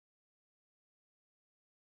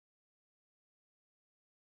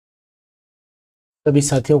सभी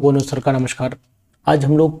साथियों को नमस्कार का नमस्कार। आज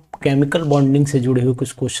हम लोग केमिकल बॉन्डिंग से जुड़े हुए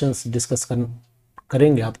कुछ क्वेश्चंस डिस्कस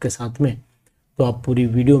करेंगे आपके साथ में। तो आप पूरी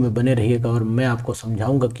वीडियो में बने रहिएगा और मैं आपको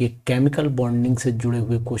समझाऊंगा कि केमिकल बॉन्डिंग से जुड़े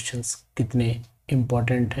हुए क्वेश्चंस कितने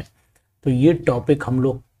इम्पोर्टेंट हैं। तो ये टॉपिक हम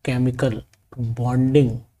लोग केमिकल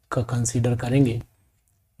बॉन्डिंग का कंसीडर करेंगे,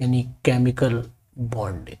 यानी केमिकल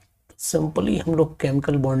बॉन्डिंग। सिंपली हम लोग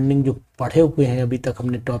केमिकल बॉन्डिंग जो पढ़े हुए हैं, अभी तक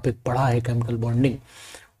हमने टॉपिक पढ़ा है केमिकल बॉन्डिंग,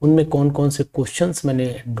 उनमें कौन कौन से क्वेश्चंस मैंने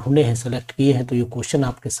ढूंढे हैं, सेलेक्ट किए हैं। तो ये क्वेश्चन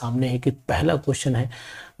आपके सामने है कि पहला क्वेश्चन है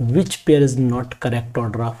which pair is not correct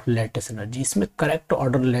order of latest energy. इसमें करेक्ट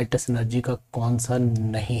ऑर्डर लेटेस्ट एनर्जी का कौन सा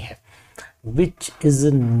नहीं है? Which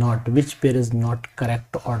pair is not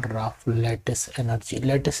correct order of latest energy.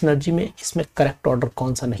 Latest energy में इसमें करेक्ट ऑर्डर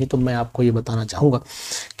कौन सा नहीं, तो मैं आपको ये बताना चाहूँगा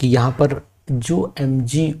कि यहाँ पर जो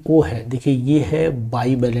MgO है, देखिए ये है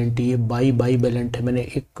बाई बैलेंट, ये बाई बैलेंट है। मैंने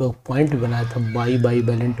एक पॉइंट बनाया था बाई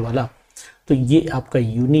बैलेंट वाला, तो ये आपका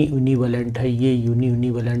यूनिवैलेंट है, ये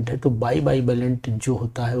यूनिवैलेंट है। तो बाई बैलेंट जो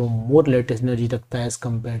होता है वो मोर लेटेस्ट एनर्जी रखता है एज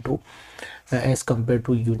कम्पेयर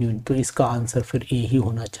टू यूनियन। तो इसका आंसर फिर ए ही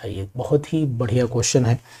होना चाहिए। बहुत ही बढ़िया क्वेश्चन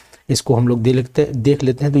है, इसको हम लोग देख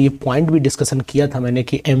लेते हैं। तो ये पॉइंट भी डिस्कशन किया था मैंने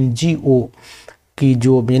कि MgO की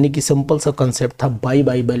जो यानी कि सिंपल सा कंसेप्ट था,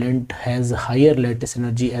 by बैलेंट has higher latest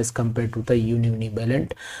energy as compare to the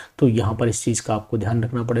यूनिवैलेंट। तो यहाँ पर इस चीज़ का आपको ध्यान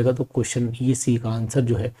रखना पड़ेगा। तो क्वेश्चन ये सी का आंसर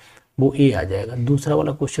जो है वो ए आ जाएगा। दूसरा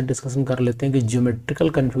वाला क्वेश्चन डिस्कशन कर लेते हैं कि geometrical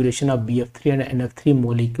configuration of BF3 and NF3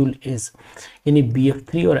 molecule is, यानी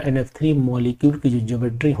BF3 और NF3 मॉलिक्यूल की जो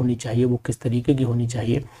ज्योमेट्री होनी चाहिए वो किस तरीके की होनी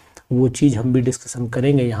चाहिए, वो चीज़ हम भी डिस्कशन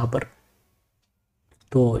करेंगे यहाँ पर।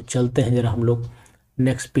 तो चलते हैं जरा हम लोग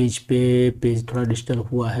नेक्स्ट पेज पे। पेज थोड़ा डिस्टर्ब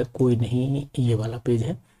हुआ है, कोई नहीं, ये वाला पेज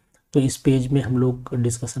है। तो इस पेज में हम लोग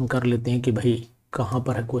डिस्कशन कर लेते हैं कि भाई कहाँ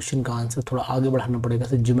पर है क्वेश्चन का आंसर, थोड़ा आगे बढ़ाना पड़ेगा।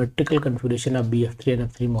 तो geometrical configuration of BF3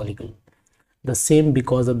 NF3 molecule the same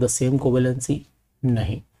because of the same covalency,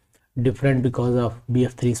 नहीं। Different because of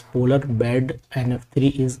BF3 is polar, bad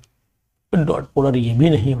NF3 is not polar, ये भी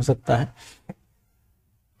नहीं हो सकता है।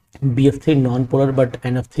 BF3 non polar but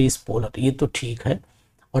NF3 is polar, ये तो ठीक है।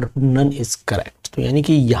 और नन इज करेक्ट। तो यानी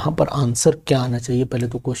कि यहाँ पर आंसर क्या आना चाहिए? पहले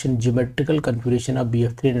तो question geometrical configuration of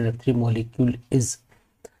BF3 and NF3 molecule is,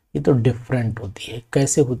 ये तो डिफरेंट होती है।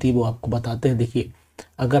 कैसे होती है वो आपको बताते हैं। देखिए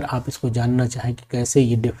अगर आप इसको जानना चाहें कि कैसे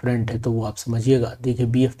ये डिफरेंट है तो वो आप समझिएगा। देखिए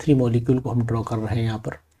BF3 मॉलिक्यूल को हम ड्रॉ कर रहे हैं, यहाँ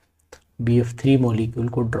पर BF3 मॉलिक्यूल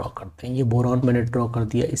को ड्रॉ करते हैं। ये बोरॉन मैंने ड्रॉ कर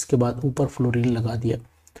दिया, इसके बाद ऊपर फ्लोरीन लगा दिया,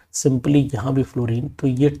 सिंपली यहाँ भी फ्लोरीन। तो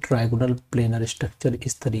ये ट्रायगोनल प्लेनर स्ट्रक्चर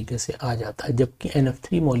इस तरीके से आ जाता है। जबकि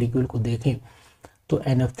NF3 मॉलिक्यूल को देखें तो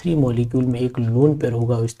NF3 मॉलिक्यूल में एक लोन पेयर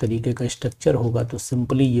होगा, इस तरीके का स्ट्रक्चर होगा। तो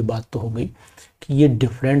सिंपली ये बात तो हो गई कि ये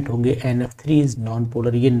डिफरेंट होंगे। NF3 इज नॉन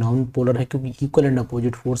पोलर, ये नॉन पोलर है क्योंकि इक्वल एंड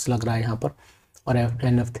अपोजिट फोर्स लग रहा है यहाँ पर। और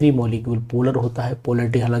NF3 मॉलिक्यूल पोलर होता है,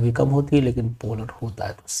 पोलरिटी हालांकि कम होती है लेकिन पोलर होता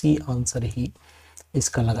है। तो सी आंसर ही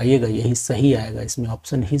इसका लगाइएगा, यही सही आएगा, इसमें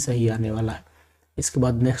ऑप्शन ही सही आने वाला है। इसके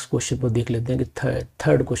बाद नेक्स्ट क्वेश्चन पर देख लेते हैं कि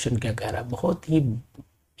थर्ड क्वेश्चन क्या कह रहा है। बहुत ही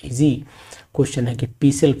इजी क्वेश्चन है कि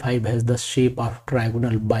PCl5 has the shape of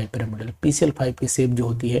trigonal bipyramidal. PCl5 की शेप जो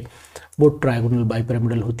होती है वो ट्रायगोनल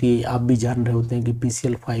बाइपिरामिडल होती है। आप भी जान रहे होते हैं कि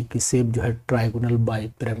PCl5 की शेप जो है ट्रायगोनल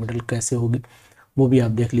बाइपिरामिडल कैसे होगी, वो भी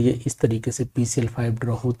आप देख लीजिए। इस तरीके से PCl5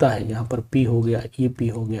 ड्रॉ होता है। यहाँ पर P हो गया, ये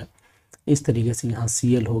P हो गया, इस तरीके से यहाँ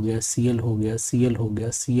Cl हो गया, Cl हो गया, Cl हो गया,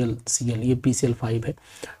 Cl, ये PCl5 है,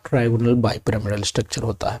 ट्रायगोनल बाइपिरामिडल स्ट्रक्चर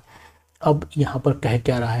होता है। अब यहाँ पर कह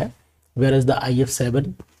क्या रहा है, where is the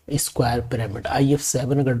IF7 square pyramid.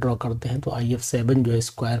 IF7 अगर ड्रॉ करते हैं तो IF7 जो है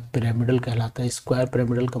स्क्वायर पिरामिडल कहलाता है। स्क्वायर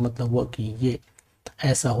पिरामिडल का मतलब हुआ कि ये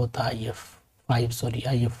ऐसा होता है।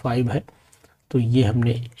 IF5 है। तो ये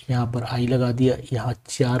हमने यहाँ पर I लगा दिया, यहाँ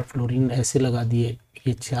 4 फ्लोरीन ऐसे लगा दिए,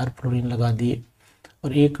 ये 4 फ्लोरीन लगा दिए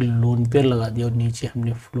और एक लोन पेयर लगा दिया और नीचे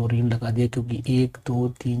हमने फ्लोरीन लगा दिया, क्योंकि 1 2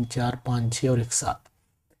 3 4 5 6 और एक 7।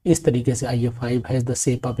 इस तरीके से IF5 has the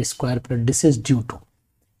shape of square pyramid. This is due to,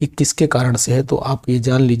 ये किसके कारण से है? तो आप ये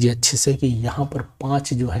जान लीजिए अच्छे से कि यहाँ पर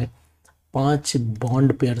 5 जो है 5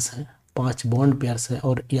 बॉन्ड पेयर्स हैं, 5 बॉन्ड पेयर्स हैं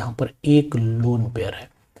और यहाँ पर एक लोन पेयर है,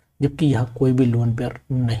 जबकि यहाँ कोई भी लोन पेयर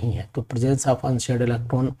नहीं है। तो presence of unshared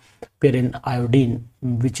electron pair in iodine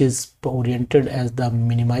which is oriented as the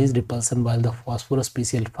minimise repulsion while the phosphorus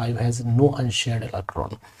PCl5 has no unshared electron.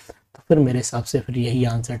 तो फिर मेरे हिसाब से फिर यही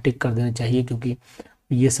आंसर टिक कर देना चाहिए, क्योंकि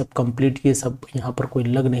ये सब कंप्लीट, ये सब यहाँ पर कोई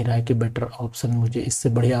लग नहीं रहा है कि बेटर ऑप्शन, मुझे इससे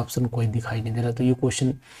बढ़िया ऑप्शन कोई दिखाई नहीं दे रहा। तो ये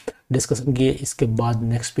क्वेश्चन डिस्कशन किए, इसके बाद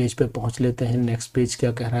नेक्स्ट पेज पे पहुँच लेते हैं। नेक्स्ट पेज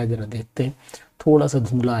क्या कह रहा है जरा देखते हैं। थोड़ा सा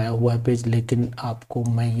धुंधला आया हुआ है पेज, लेकिन आपको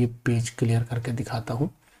मैं ये पेज क्लियर करके दिखाता हूँ।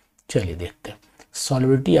 चलिए देखते हैं।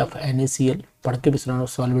 सॉल्युबिलिटी ऑफ NaCl, पढ़ के भी सुना रहा हूँ।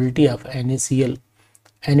 Solubility of NaCl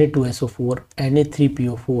Na2SO4,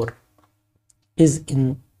 Na3PO4 is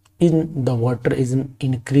in the water is in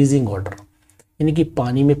increasing order, यानी कि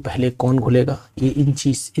पानी में पहले कौन घुलेगा, ये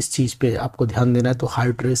इस चीज़ पे आपको ध्यान देना है। तो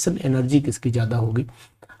हाइड्रेशन एनर्जी किसकी ज़्यादा होगी,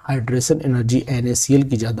 हाइड्रेशन एनर्जी NaCl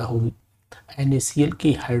की ज़्यादा होगी, NaCl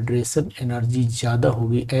की हाइड्रेशन एनर्जी ज़्यादा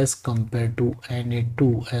होगी as compare to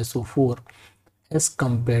Na2SO4 as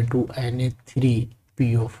compare to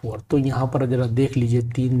Na3PO4। तो यहाँ पर ज़रा देख लीजिए,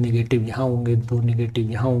 3 नेगेटिव यहाँ होंगे, 2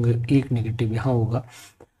 नेगेटिव यहाँ होंगे, 1 नेगेटिव यहाँ होगा।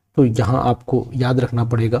 तो यहाँ आपको याद रखना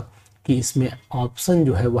पड़ेगा कि इसमें ऑप्शन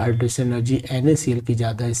जो है वो हाइड्रेशन एनर्जी NaCl की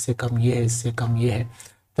ज़्यादा है, इससे कम ये है, इससे कम ये है,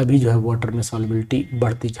 तभी जो है वाटर में सॉल्बिलिटी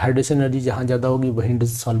बढ़ती है। हाइड्रेशन एनर्जी जहाँ ज़्यादा होगी वहीं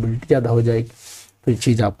सॉल्बिलिटी ज़्यादा हो जाएगी। तो ये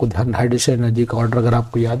चीज़ आपको ध्यान, हाइड्रेशन एनर्जी का ऑर्डर अगर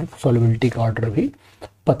आपको याद है तो सॉल्बिलिटी का ऑर्डर भी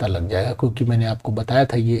पता लग जाएगा, क्योंकि मैंने आपको बताया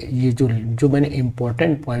था ये जो मैंने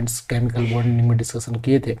इंपॉर्टेंट पॉइंट्स केमिकल बॉन्डिंग में डिस्कशन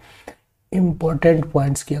किए थे, इंपॉर्टेंट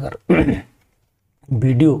पॉइंट्स की अगर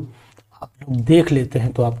वीडियो आप लोग देख लेते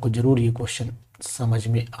हैं तो आपको जरूर ये क्वेश्चन समझ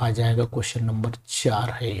में आ जाएगा। क्वेश्चन नंबर 4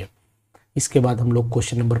 है ये। इसके बाद हम लोग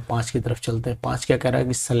क्वेश्चन नंबर 5 की तरफ चलते हैं। 5 क्या कह रहा है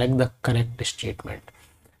कि सेलेक्ट द करेक्ट स्टेटमेंट।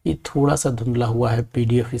 ये थोड़ा सा धुंधला हुआ है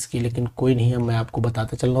PDF इसकी, लेकिन कोई नहीं है, मैं आपको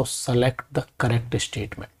बताता चल रहा हूँ। Select the correct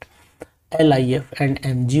statement. LIF and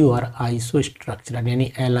MgO are iso structural,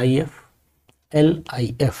 यानी LIF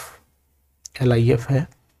है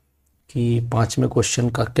कि 5वें क्वेश्चन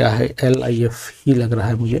का क्या है, LIF ही लग रहा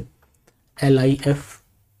है मुझे। LIF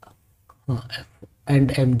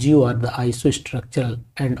and MgO are the isostructural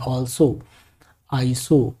and also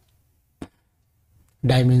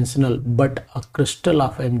isodimensional, but a crystal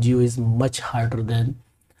of MgO is much harder than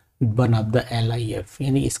one of the LIF,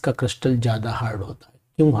 यानी इसका क्रिस्टल ज़्यादा हार्ड होता है।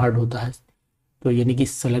 क्यों हार्ड होता है, तो यानी कि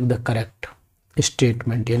सेलेक्ट द करेक्ट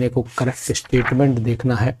स्टेटमेंट, यानी को करेक्ट स्टेटमेंट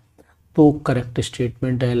देखना है। तो करेक्ट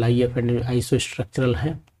स्टेटमेंट LIF एंड आइसोस्ट्रक्चरल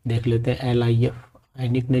है, देख लेते हैं। LIF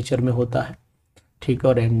आयनिक नेचर में होता है, ठीक है,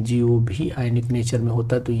 और MgO भी आयनिक नेचर में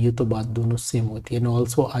होता है, तो ये तो बात दोनों सेम होती है।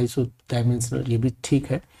 ऑल्सो आइसो डायमेंशनल, ये भी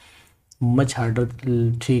ठीक है। मच हार्डर,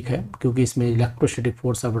 ठीक है, क्योंकि इसमें इलेक्ट्रोस्टैटिक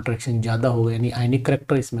फोर्स ऑफ अट्रैक्शन ज़्यादा होगा, यानी आयनिक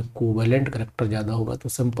करेक्टर, इसमें कोवेलेंट करेक्टर ज़्यादा होगा, तो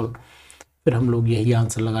सिंपल फिर हम लोग यही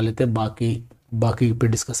आंसर लगा लेते हैं। बाकी पे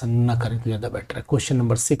डिस्कशन ना करें तो ज़्यादा बेटर है। क्वेश्चन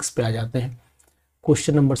नंबर 6 पे आ जाते हैं।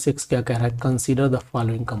 क्वेश्चन नंबर 6 क्या कह रहा है, कंसीडर द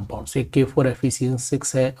फॉलोइंग कंपाउंड्स। एक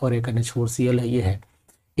K4FeCN6 है और एक NH4Cl है, ये है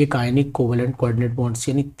एक आयनिक कोवेलेंट कोऑर्डिनेट बॉन्ड्स,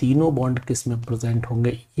 यानी तीनों बॉन्ड किस में प्रेजेंट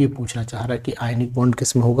होंगे, ये पूछना चाह रहा है कि आयनिक बॉन्ड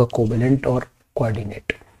किस में होगा, कोवेलेंट और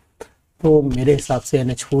कोऑर्डिनेट। तो मेरे हिसाब से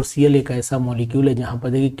NH4Cl एक ऐसा मॉलिक्यूल है जहाँ पर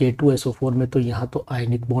देखिए K2SO4 में तो यहाँ तो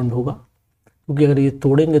आयनिक बॉन्ड होगा, क्योंकि अगर ये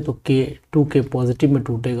तोड़ेंगे तो K2 पॉजिटिव में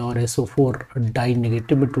टूटेगा और SO4 डाई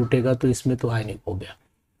नेगेटिव में टूटेगा, तो इसमें तो आयनिक हो गया।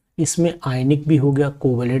 इसमें आयनिक भी हो गया,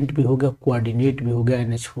 कोवेलेंट भी हो गया, कोऑर्डिनेट भी हो गया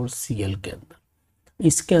NH4Cl के अंदर।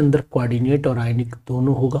 इसके अंदर कोऑर्डिनेट और आयनिक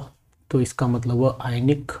दोनों होगा, तो इसका मतलब वो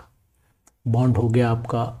आयनिक बॉन्ड हो गया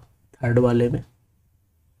आपका थर्ड वाले में,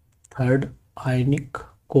 थर्ड आयनिक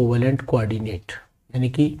कोवेलेंट कोऑर्डिनेट, यानी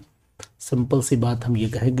कि सिंपल सी बात हम ये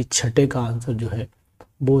कहें कि छठे का आंसर जो है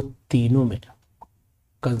वो तीनों में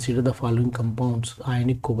consider the following compounds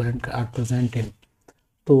ionic covalent are present in,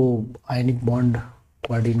 तो ionic bond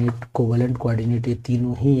coordinate covalent coordinate ये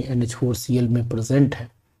तीनों ही NH4Cl में प्रेजेंट है।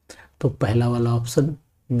 तो पहला वाला ऑप्शन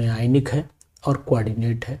में आयनिक है और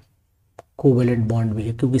कोऑर्डिनेट है, कोवेलेंट बॉन्ड भी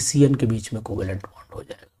है, क्योंकि CN के बीच में कोवेलेंट बॉन्ड हो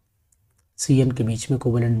जाएगा, CN के बीच में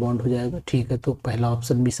कोवेलेंट बॉन्ड हो जाएगा, ठीक है। तो पहला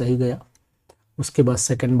ऑप्शन भी सही गया, उसके बाद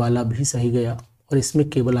सेकंड वाला भी सही गया, और इसमें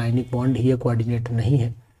केवल आयनिक बॉन्ड ही है, कोऑर्डिनेट नहीं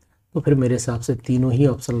है। तो फिर मेरे हिसाब से तीनों ही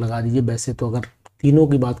ऑप्शन लगा दीजिए। वैसे तो अगर तीनों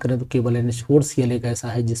की बात करें तो केवल NH4Cl एक ऐसा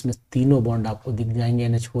है जिसमें तीनों बॉन्ड आपको दिख जाएंगे,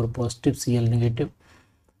 NH4 पॉजिटिव Cl नेगेटिव,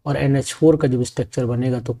 और NH4 का जब स्ट्रक्चर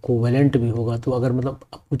बनेगा तो कोवेलेंट भी होगा। तो अगर मतलब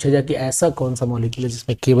पूछा जाए कि ऐसा कौन सा मॉलिक्यूल है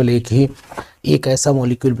जिसमें केवल एक ऐसा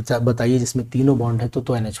मॉलिक्यूल बताइए जिसमें तीनों बॉन्ड है, तो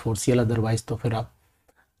NH4Cl, अदरवाइज तो फिर आप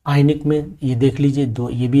आयनिक में ये देख लीजिए, दो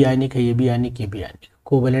ये भी आयनिक है, ये भी आयनिक, ये भी आयनिक।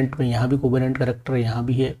 कोवेलेंट में यहाँ भी कोवेलेंट करेक्टर है, यहाँ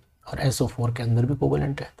भी है, और SO4 के अंदर भी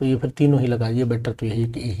कोवेलेंट है, तो ये फिर तीनों ही लगाइए। बेटर तो यही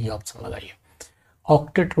कि यही ऑप्शन लगाइए।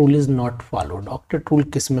 Octet rule is not followed, octet rule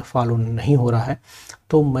किस में फॉलो नहीं हो रहा है,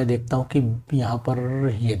 तो मैं देखता हूँ कि यहाँ पर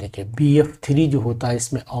ये देखिए BF3 जो होता है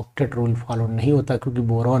इसमें ऑक्टेट रूल फॉलो नहीं होता, क्योंकि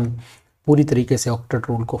बोरॉन पूरी तरीके से ऑक्टेट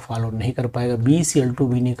रूल को फॉलो नहीं कर पाएगा। BeCl2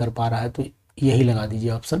 भी नहीं कर पा रहा है, तो यही लगा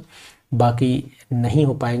दीजिए ऑप्शन। बाकी नहीं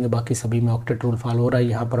हो पाएंगे, बाकी सभी में ऑक्टेट रूल फॉलो हो रहा है।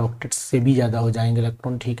 यहाँ पर ऑक्टेट से भी ज़्यादा हो जाएंगे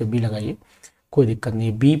इलेक्ट्रॉन, ठीक है, बी लगाइए, कोई दिक्कत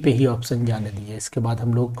नहीं है, बी पे ही ऑप्शन जाने दीजिए। इसके बाद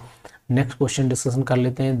हम लोग नेक्स्ट क्वेश्चन डिस्कशन कर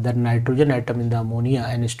लेते हैं। The nitrogen atom in the ammonia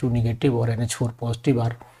NH2 negative और NH4 positive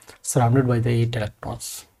are surrounded by the 8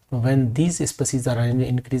 electrons when these species are in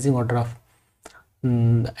increasing order of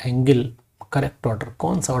angle correct order,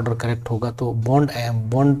 कौन सा ऑर्डर करेक्ट होगा? तो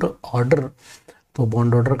bond order, तो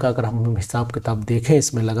bond order का अगर हम हिसाब किताब देखें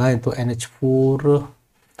इसमें लगाएं तो NH4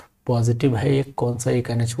 पॉजिटिव है एक, कौन सा एक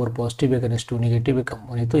NH4 पॉजिटिव, एक NH2 नेगेटिव, एक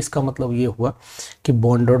अमोनिया। तो इसका मतलब ये हुआ कि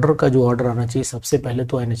बॉन्ड ऑर्डर का जो ऑर्डर आना चाहिए सबसे पहले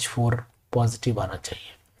तो NH4 पॉजिटिव आना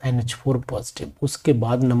चाहिए, NH4 पॉजिटिव, उसके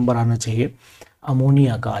बाद नंबर आना चाहिए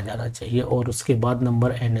अमोनिया का आ जाना चाहिए, और उसके बाद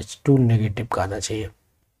नंबर NH2 नेगेटिव का आना चाहिए।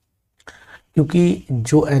 क्योंकि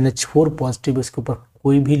जो NH4 पॉजिटिव इसके ऊपर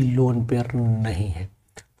कोई भी लोन पेयर नहीं है,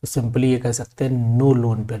 तो सिंपली ये कह सकते हैं नो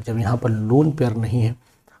लोन पेयर। जब यहाँ पर लोन पेयर नहीं है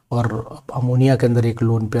और अमोनिया के अंदर एक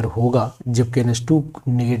लोन पेयर होगा, जबकि NH2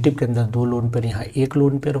 नेगेटिव के अंदर 2 लोन पेयर, यहाँ एक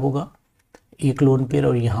लोन पेयर होगा, एक लोन पेयर,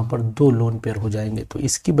 और यहाँ पर 2 लोन पेयर हो जाएंगे। तो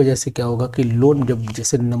इसकी वजह से क्या होगा कि लोन, जब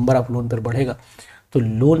जैसे नंबर ऑफ लोन पेयर बढ़ेगा तो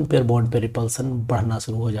lone pair bond pair repulsion बढ़ना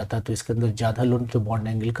शुरू हो जाता है। तो इसके अंदर ज़्यादा लोन, तो बॉन्ड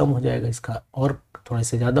एंगल कम हो जाएगा, इसका और थोड़े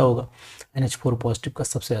से ज़्यादा होगा, NH4 पॉजिटिव का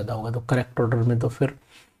सबसे ज़्यादा होगा। तो करेक्ट ऑर्डर में तो फिर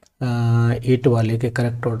 8 वाले के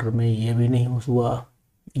करेक्ट ऑर्डर में ये भी नहीं हुआ,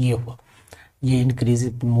 ये हुआ, ये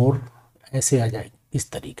इंक्रीज मोर ऐसे आ जाएगी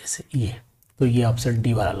इस तरीके से ये। तो ये ऑप्शन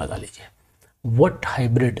डी वाला लगा लीजिए। व्हाट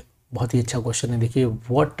हाइब्रिड, बहुत ही अच्छा क्वेश्चन है, देखिए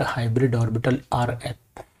what hybrid orbital are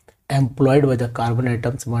employed by the carbon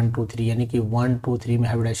atoms 1 2 3, यानी कि 1 2 3 में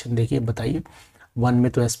हाइब्रिडेशन देखिए, बताइए 1 में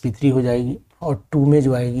तो sp3 हो जाएगी, और 2 में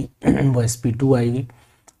जो आएगी वो sp2 आएगी,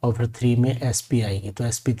 और फिर 3 में sp आएगी। तो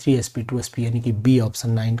sp3 sp2 sp, यानी कि बी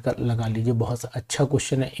ऑप्शन 9 का लगा लीजिए। बहुत अच्छा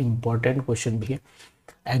क्वेश्चन है, इंपॉर्टेंट क्वेश्चन भी है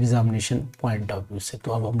एग्जामिनेशन पॉइंट ऑफ व्यू से।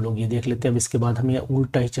 तो अब हम लोग ये देख लेते हैं। अब इसके बाद हम ये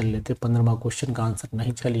उल्टा ही चल लेते हैं, 15वां क्वेश्चन का आंसर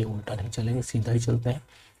नहीं चलिए उल्टा नहीं चलेंगे, सीधा ही चलते हैं।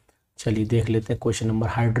 चलिए देख लेते हैं क्वेश्चन नंबर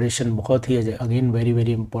हाइड्रेशन, बहुत ही again very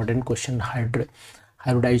very important question.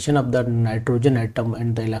 Hybridisation of the nitrogen atom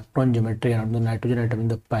and the electron geometry around the nitrogen atom in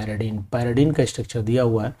the pyridine. Pyridine का स्ट्रक्चर दिया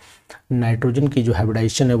हुआ है, नाइट्रोजन की जो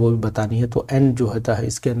हाइब्रिडाइजेशन है वो भी बतानी है। तो एन जो होता है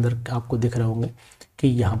इसके अंदर आपको दिख रहे होंगे कि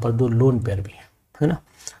यहाँ पर 2 लोन पेयर भी है ना,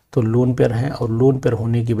 तो लोन पेयर हैं, और लोन पेयर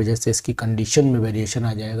होने की वजह से इसकी कंडीशन में वेरिएशन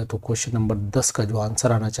आ जाएगा। तो क्वेश्चन नंबर 10 का जो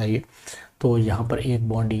आंसर आना चाहिए, तो यहाँ पर एक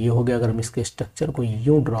बॉन्ड ये हो गया। अगर हम इसके स्ट्रक्चर को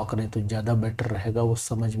यूँ ड्रॉ करें तो ज़्यादा बेटर रहेगा, वो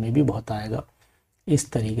समझ में भी बहुत आएगा।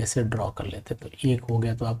 इस तरीके से ड्रॉ कर लेते, तो एक हो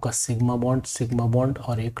गया तो आपका सिग्मा बॉन्ड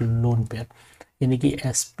और एक लोन पेयर, यानी कि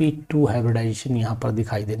sp2 हाइब्रिडाइजेशन यहाँ पर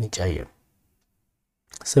दिखाई देनी चाहिए।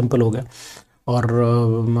 सिंपल हो गया। और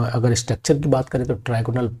अगर स्ट्रक्चर की बात करें तो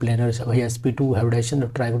ट्राइगोनल प्लेनर, भाई sp2 हाइब्रिडाइजेशन, तो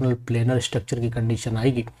ट्राइगोनल प्लेनर स्ट्रक्चर की कंडीशन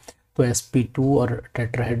आएगी, तो sp2 और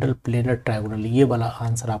टेट्राहेड्रल प्लेनर ट्राइगोनल, ये वाला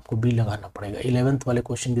आंसर आपको भी लगाना पड़ेगा। 11th वाले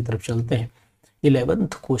क्वेश्चन की तरफ चलते हैं।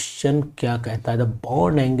 11th क्वेश्चन क्या कहता है, the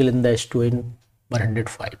bond angle in the H2N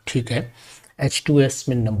 105, ठीक है, H2S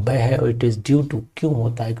में 90 है, और इट इज़ ड्यू टू, क्यों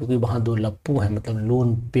होता है, क्योंकि वहाँ 2 लप्पू हैं, मतलब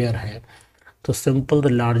लोन पेयर है। तो simple,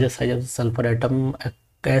 the larger size of sulphur atom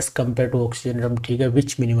as compare to oxygen atom, ठीक है,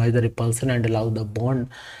 विच minimise the repulsion and allow the bond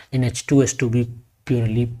in H2S to be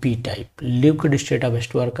purely P type. Liquid state of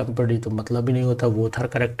H2 compare, तो मतलब ही नहीं होता, वो था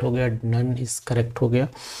correct हो गया, नन इज करेक्ट हो गया।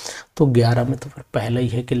 तो 11 में तो फिर पहला ही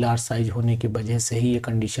है कि लार्ज साइज होने की वजह से ही ये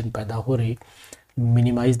कंडीशन पैदा हो रही,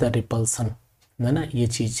 मिनिमाइज द रिपल्सन, है ना, ये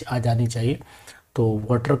चीज़ आ जानी चाहिए। तो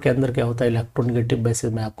वाटर के अंदर क्या होता है, इलेक्ट्रोनेगेटिव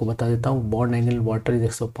बेसिस मैं आपको बता देता हूँ। बॉन्ड एंगल वाटर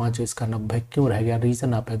 105, इसका 90 क्यों रह गया,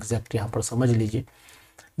 रीज़न आप एग्जैक्ट यहाँ पर समझ लीजिए।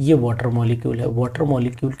 ये वाटर मॉलिक्यूल है, वाटर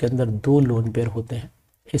मॉलिक्यूल के अंदर 2 लोन पेयर होते हैं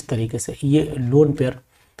इस तरीके से। ये लोन पेयर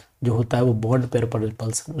जो होता है वो बॉन्ड पेयर पर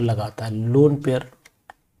रिपल्सन लगाता है, lone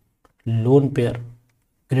pair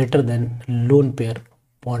greater than lone pair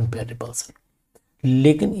bond pair repulsion.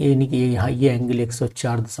 लेकिन ये नहीं कि यहाँ ये एंगल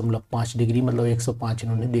 104.5 डिग्री, मतलब 105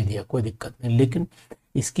 इन्होंने दे दिया, कोई दिक्कत नहीं। लेकिन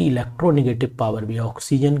इसकी इलेक्ट्रोनेगेटिव पावर भी,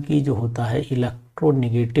 ऑक्सीजन की जो होता है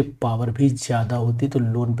इलेक्ट्रोनेगेटिव पावर भी ज़्यादा होती, तो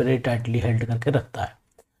लोन पेयर टाइटली हेल्ड करके रखता है।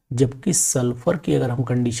 जबकि सल्फर की अगर हम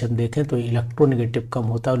कंडीशन देखें तो इलेक्ट्रोनेगेटिव कम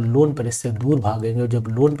होता है, और लोन पेयर इससे दूर भागेंगे, और जब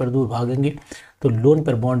लोन पेयर दूर भागेंगे तो लोन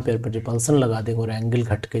पेयर बॉन्ड पेयर पर रिपल्सन लगा देंगे, और एंगल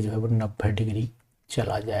घट के जो है वो 90 डिग्री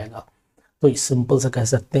चला जाएगा। तो इस सिंपल से कह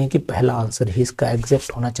सकते हैं कि पहला आंसर ही इसका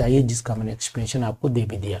एग्जैक्ट होना चाहिए, जिसका मैंने एक्सप्लेनेशन आपको दे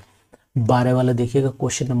भी दिया। 12 वाला देखिएगा,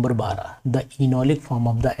 question number 12, the enolic form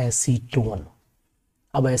of the acetone.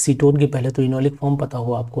 अब एसीटोन की पहले तो इनोलिक फॉर्म पता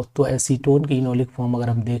हो आपको, तो एसीटोन की इनोलिक फॉर्म अगर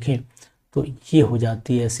हम देखें तो ये हो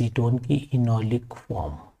जाती है एसीटोन की इनोलिक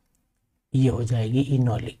फॉर्म, ये हो जाएगी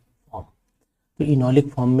इनोलिक फॉर्म। तो इनोलिक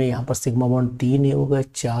फॉर्म में यहाँ पर सिग्मा बॉन्ड 3 हो गया,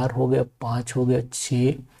 4 हो गया, 5 हो गया,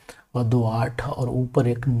 6 और 2 8, और ऊपर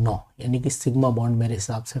एक 9, यानी कि सिग्मा बॉन्ड मेरे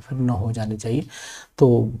हिसाब से फिर 9 हो जाने चाहिए।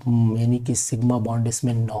 तो यानी कि सिग्मा बॉन्ड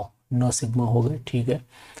इसमें 9 सिग्मा हो गए, ठीक है,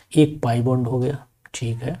 एक पाई बॉन्ड हो गया,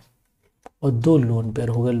 ठीक है, और 2 लोन पेयर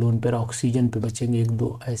हो गए। लोन पेयर ऑक्सीजन पे बचेंगे 1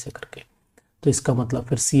 2 ऐसे करके। तो इसका मतलब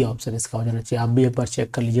फिर सी ऑप्शन इसका हो जाना चाहिए। आप भी एक बार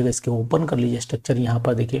चेक कर लीजिएगा, इसके ओपन कर लीजिए स्ट्रक्चर। यहाँ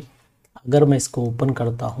पर देखिए अगर मैं इसको ओपन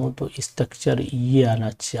करता हूँ तो स्ट्रक्चर ये आना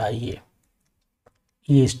चाहिए,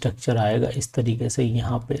 ये स्ट्रक्चर आएगा इस तरीके से।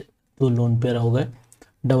 यहाँ पे 2 लोन पेयर हो गए,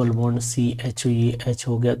 डबल बॉन्ड सी एच, ये एच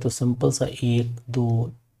हो गया, तो सिंपल सा 1 2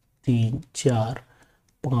 3 4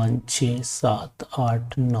 5 6 7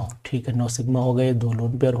 8 9, ठीक है, 9 सिग्मा हो गए, 2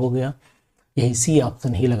 लोन पेयर हो गया। यही सी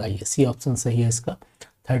ऑप्शन ही लगाइए, सी ऑप्शन सही है इसका।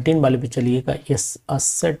 13 वाले पे चलिएगा, yes a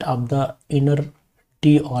set of the inner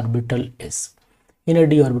D orbital is, inner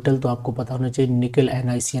D orbital तो आपको पता होना चाहिए निकल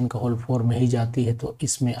NiCN का होल 4 में ही जाती है, तो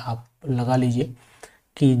इसमें आप लगा लीजिए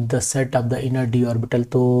कि the set of the inner D orbital,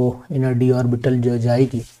 तो इनर डी ऑर्बिटल जो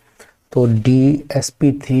जाएगी तो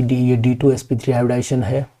DsP3D, ये D2sp3 हाइब्रिडाइजेशन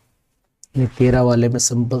है। ये 13 वाले में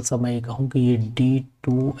सिंपल सा मैं ये कहूँ कि ये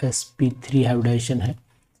D2sp3 हाइब्रिडाइजेशन है,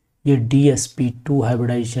 ये DsP2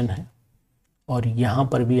 हाइब्रिडाइजेशन है, और यहाँ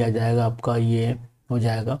पर भी आ जाएगा आपका, ये हो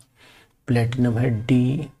जाएगा प्लेटिनम है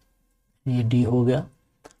डी, ये डी हो गया,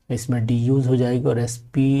 इसमें डी यूज हो जाएगी, और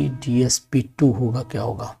DsP2 होगा, क्या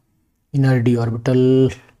होगा, इनर डी ऑर्बिटल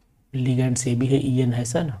लिगेंड से भी है, EN है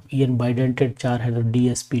सर, EN बाइडेंटेड 4 है, तो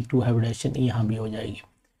DsP2 हाइब्रिडाइजेशन यहाँ भी हो जाएगी।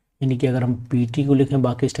 यानी कि अगर हम PT को लिखें,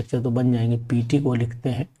 बाकी स्ट्रक्चर तो बन जाएंगे, PT को लिखते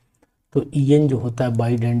हैं तो EN जो होता है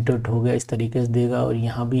बाइडेंटेड हो गया, इस तरीके से देगा, और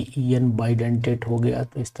यहाँ भी EN बाइडेंटेड हो गया,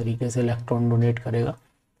 तो इस तरीके से इलेक्ट्रॉन डोनेट करेगा।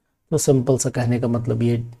 तो सिंपल सा कहने का मतलब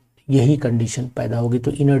ये यही कंडीशन पैदा होगी,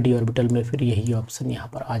 तो इनर डी ऑर्बिटल में फिर यही ऑप्शन यहाँ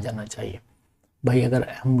पर आ जाना चाहिए। भाई अगर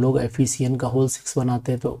हम लोग FeCN का होल 6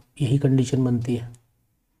 बनाते हैं तो यही कंडीशन बनती है,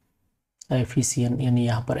 FeCN यानी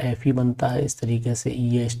यहाँ पर Fe बनता है, इस तरीके से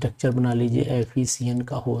ये स्ट्रक्चर बना लीजिए, FeCN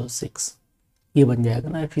का होल 6 ये बन जाएगा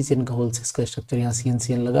ना, FeCN का होल 6 का स्ट्रक्चर, यहाँ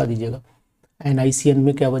CN लगा दीजिएगा। NiCN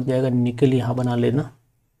में क्या बन जाएगा, निकल यहाँ बना लेना,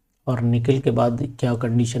 और निकल के बाद क्या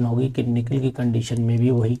कंडीशन होगी कि निकल की कंडीशन में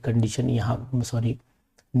भी वही कंडीशन यहाँ, सॉरी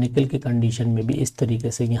निकल की कंडीशन में भी इस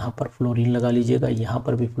तरीके से यहाँ पर फ्लोरीन लगा लीजिएगा, यहाँ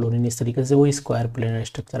पर भी फ्लोरीन, इस तरीके से वही स्क्वायर प्लेनर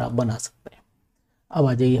स्ट्रक्चर आप बना सकते हैं। अब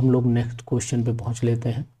आ जाइए हम लोग नेक्स्ट क्वेश्चन पे पहुँच लेते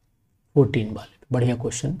हैं, 14 वाले, बढ़िया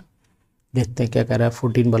क्वेश्चन, देखते हैं क्या कह रहा है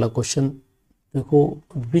 14 वाला क्वेश्चन। देखो,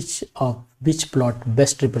 विच plot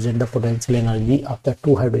best represent the potential energy of the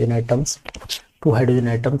two hydrogen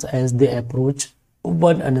items as they approach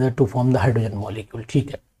one another to form the hydrogen molecule.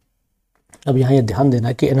 ठीक है, अब यहाँ ये ध्यान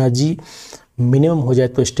देना कि एनर्जी मिनिमम हो जाए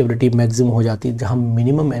तो स्टेबिलिटी मैक्सिमम हो जाती है, जहाँ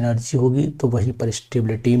मिनिमम एनर्जी होगी तो वहीं पर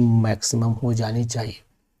स्टेबिलिटी मैक्सिमम हो जानी चाहिए।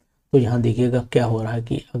 तो यहाँ देखिएगा क्या हो रहा है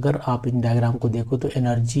कि अगर आप इन डायग्राम को देखो तो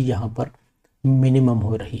एनर्जी यहाँ पर मिनिमम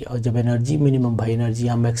हो रही है, और जब एनर्जी मिनिमम, भाई एनर्जी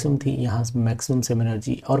यहाँ मैक्सिमम थी, यहाँ मैक्सिमम से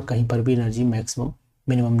एनर्जी, और कहीं पर भी एनर्जी मैक्सिमम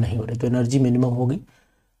मिनिमम नहीं हो रही, तो एनर्जी मिनिमम होगी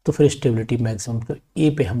तो फिर स्टेबिलिटी मैक्सिमम। तो ए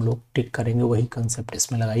पे हम लोग टिक करेंगे, वही कंसेप्ट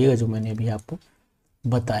इसमें लगाइएगा जो मैंने अभी आपको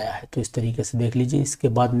बताया है। तो इस तरीके से देख लीजिए। इसके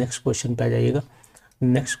बाद नेक्स्ट क्वेश्चन पे आ जाइएगा।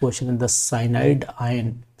 नेक्स्ट क्वेश्चन है the cyanide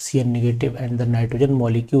ion Cn negative and the nitrogen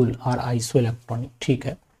molecule are iso electronic. ठीक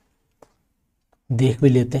है, देख भी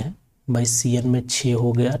लेते हैं भाई। Cn में 6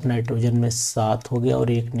 हो गया, नाइट्रोजन में 7 हो गया,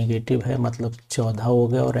 और एक नेगेटिव है, मतलब 14 हो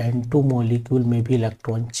गया, और N2 मॉलिक्यूल में भी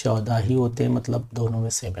इलेक्ट्रॉन 14 ही होते हैं, मतलब दोनों में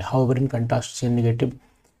सेम है। However in contrast Cn negative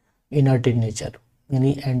inert in nature,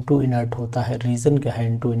 यानी N2 इनर्ट होता है। रीज़न क्या है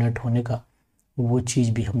N2 इनर्ट होने का, वो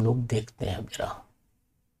चीज़ भी हम लोग देखते हैं। जरा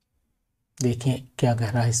देखें क्या कह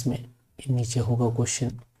रहा है इसमें, नीचे होगा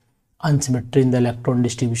question. अनसिमेट्री in the electron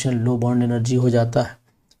distribution, low bond energy हो जाता है,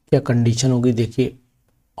 क्या कंडीशन होगी देखिए।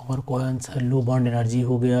 और कौन सा, लो बॉन्ड एनर्जी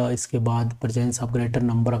हो गया, इसके बाद presence of greater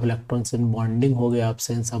number of electrons in bonding हो गया,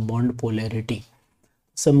 absence of bond polarity.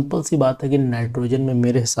 Simple सी बात है कि नाइट्रोजन में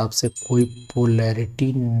मेरे हिसाब से कोई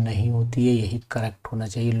पोलैरिटी नहीं होती है, यही करेक्ट होना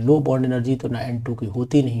चाहिए। लो बॉन्ड एनर्जी तो ना N2 की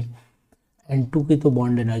होती नहीं, N2 की तो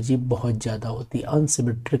बॉन्ड एनर्जी बहुत ज़्यादा होती है।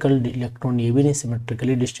 अनसिमेट्रिकल इलेक्ट्रॉन ये भी नहीं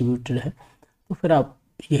सिमेट्रिकली डिस्ट्रीब्यूटेड है, तो फिर आप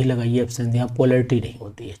यही लगाइए एब्सेंस, यहाँ पोलैरिटी नहीं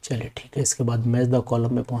होती है। चलिए ठीक है, इसके बाद मैच द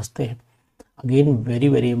कॉलम में पहुँचते हैं। Again very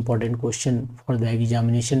very important question for the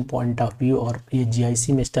examination point of view, और ये GIC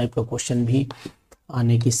में इस टाइप का क्वेश्चन भी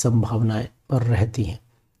आने की संभावनाएं रहती हैं।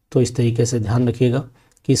 तो इस तरीके से ध्यान रखिएगा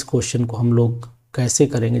कि इस क्वेश्चन को हम लोग कैसे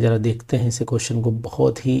करेंगे। ज़रा देखते हैं इस क्वेश्चन को,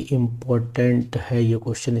 बहुत ही इम्पोर्टेंट है ये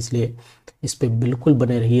क्वेश्चन, इसलिए इस पर बिल्कुल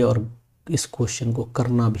बने रहिए, और इस क्वेश्चन को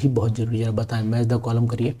करना भी बहुत ज़रूरी है। बताएं, मैच द कॉलम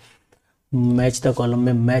करिए। मैच द कॉलम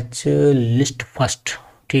में मैच लिस्ट फर्स्ट,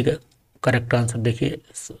 ठीक है, करेक्ट आंसर। देखिए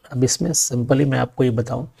अब इसमें सिंपली मैं आपको ये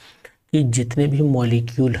बताऊं कि जितने भी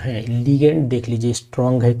मॉलिक्यूल हैं, लिगेंड देख लीजिए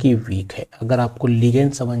स्ट्रॉन्ग है कि वीक है। अगर आपको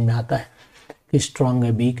लिगेंड समझ में आता है कि स्ट्रॉन्ग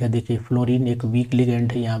है वीक है, देखिए फ्लोरीन एक वीक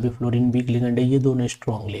लिगेंड है, यहाँ भी फ्लोरीन वीक लिगेंड है, ये दोनों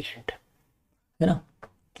स्ट्रॉन्ग लिगेंड है ना।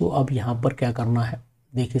 तो अब यहाँ पर क्या करना है,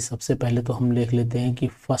 देखिए सबसे पहले तो हम देख लेते हैं कि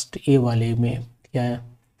फर्स्ट ए वाले में क्या है,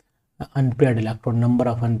 unpaired electron, number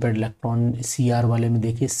of unpaired electron C R वाले में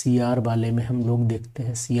देखिए, सी आर वाले में हम लोग देखते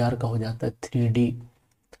हैं सी आर का हो जाता है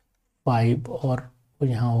 3d5 और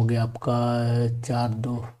यहाँ हो गया आपका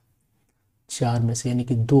 4 में से यानी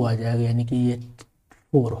कि 2 आ जाएगा, यानी कि ये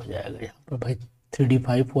 4 हो जाएगा यहाँ पर भाई।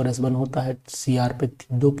 3d5 4s1 होता है, सी आर पे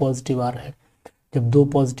 2 पॉजिटिव आ रहे हैं, जब 2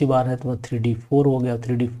 पॉजिटिव आ रहे हैं तो 3d4 हो गया।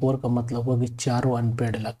 3d4 का मतलब हुआ कि चारों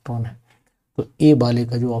अनपेयर्ड इलेक्ट्रॉन है। तो ए वाले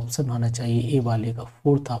का जो ऑप्शन आना चाहिए, ए वाले का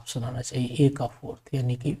फोर्थ ऑप्शन आना चाहिए, ए का फोर्थ,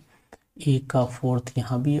 यानी कि ए का फोर्थ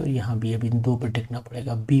यहाँ भी और यहाँ भी, अभी इन 2 पे टिकना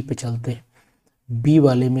पड़ेगा। बी पे चलते हैं, बी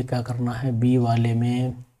वाले में क्या करना है, बी वाले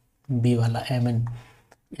में बी वाला एम एन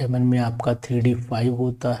में आपका 3d5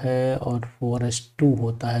 होता है और 4s2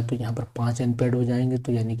 होता है, तो यहाँ पर 5 अनपेयर्ड हो जाएंगे,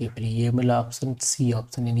 तो यानी कि फिर ये मिला ऑप्शन सी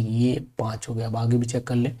ऑप्शन, यानी कि ये 5 हो गया। अब आगे भी चेक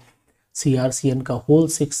कर ले, सी आर सी एन का होल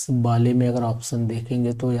 6 वाले में अगर ऑप्शन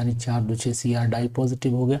देखेंगे तो यानी 4 2 6 सी आर डाई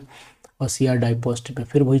पॉजिटिव हो गया, और सी आर डाई पॉजिटिव में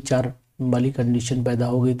फिर वही 4 वाली कंडीशन पैदा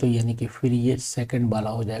हो गई, तो यानी कि फिर ये सेकंड वाला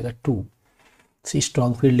हो जाएगा 2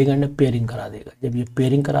 स्ट्रॉन्ग फील्ड लिगेंड पेयरिंग करा देगा। जब ये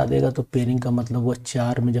पेयरिंग करा देगा तो पेयरिंग का मतलब वो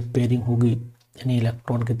 4 में जब पेयरिंग होगी यानी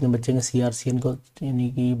इलेक्ट्रॉन कितने बचेंगे सी आर सी एन को,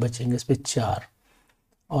 यानी कि बचेंगे इस पर 4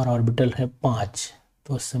 और ऑर्बिटल है 5,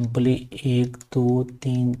 तो सिंपली 1 2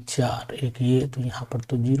 3 4, एक ये, तो यहाँ पर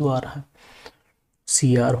तो 0 आ रहा है।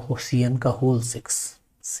 सी आर हो सी एन का होल 6,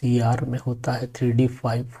 सी आर में होता है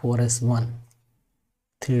 3d5 4s1,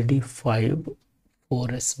 3d5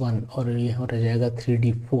 4s1 और ये हो जाएगा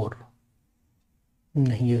 3d4।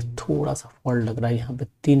 नहीं, ये थोड़ा सा फॉल्ट लग रहा है, यहाँ पे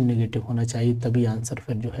 3 नेगेटिव होना चाहिए तभी आंसर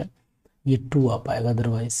फिर जो है ये 2 आ पाएगा,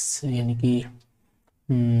 अदरवाइज यानी कि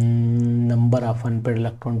नंबर ऑफ अनपेयर्ड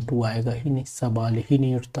इलेक्ट्रॉन 2 आएगा ही नहीं, सवाल ही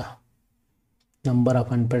नहीं उठता। नंबर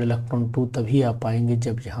ऑफ अनपेयर्ड इलेक्ट्रॉन 2 तभी आ पाएंगे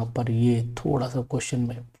जब यहाँ पर ये थोड़ा सा क्वेश्चन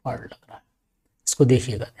में फॉल्ट लग रहा है। इसको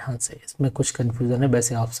देखिएगा ध्यान से, इसमें कुछ कन्फ्यूज़न है।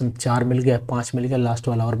 वैसे ऑप्शन 4 मिल गया, 5 मिल गया, लास्ट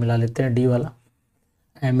वाला और मिला लेते हैं डी वाला।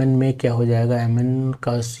 एम एन में क्या हो जाएगा, एम एन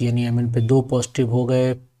का यानी एम एन पे 2 पॉजिटिव हो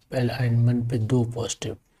गए, एम एन पे 2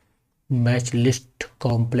 positive, match list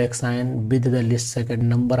complex ion with the list second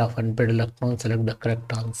number of unpaired electron, select the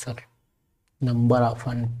correct answer. Number of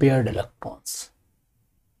unpaired electrons,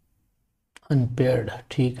 unpaired,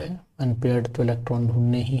 ठीक है, अनपेयर्ड तो इलेक्ट्रॉन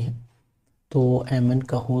ढूंढने ही है, तो एम एन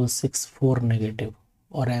का होल 6 4 नेगेटिव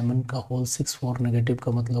और एम एन का होल 6 4 नेगेटिव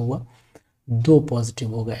का मतलब हुआ 2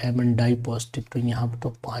 पॉजिटिव हो गए, एम एन डाई पॉजिटिव, तो यहाँ पर तो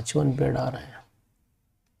 5 अनपेयर्ड आ रहे हैं,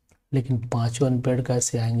 लेकिन 5 अनपेयर्ड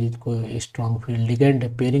कैसे आएंगे, कोई स्ट्रॉन्ग फील्ड लिगेंड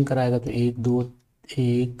है, पेयरिंग कराएगा तो 1 2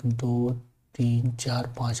 3 4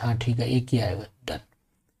 5, हाँ ठीक है, एक ही आएगा, डन।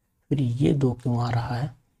 फिर ये 2 क्यों आ रहा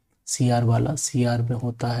है, सी आर वाला, सी आर में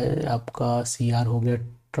होता है आपका, सी आर हो गया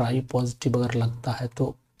ट्राई पॉजिटिव, अगर लगता है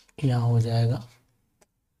तो यहाँ हो जाएगा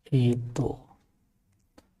 1 2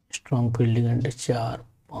 स्ट्रॉन्ग फील्ड लिगेंड 4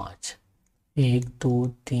 5, 1 2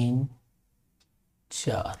 3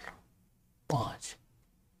 4 5,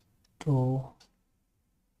 तो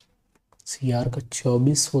सी आर का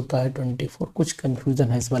 24 होता है 24। कुछ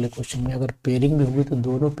कंफ्यूजन है इस वाले क्वेश्चन में, अगर पेयरिंग भी होगी तो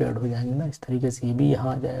दोनों पेयर्ड हो जाएंगे ना, इस तरीके से ये भी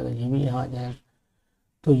यहाँ आ जाएगा, ये भी यहाँ आ जाएगा,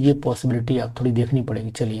 तो ये पॉसिबिलिटी आप थोड़ी देखनी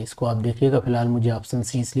पड़ेगी। चलिए इसको आप देखिएगा, फिलहाल मुझे ऑप्शन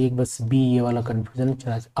सी इसलिए बस बी ये वाला कन्फ्यूजन है,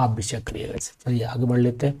 चला आप भी चेक करिएगा इसे। चलिए आगे बढ़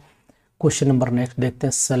लेते हैं, क्वेश्चन नंबर नेक्स्ट देखते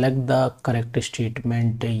हैं, सेलेक्ट द करेक्ट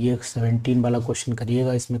स्टेटमेंट। ये 17 वाला क्वेश्चन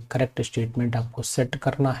करिएगा, इसमें करेक्ट स्टेटमेंट आपको सेट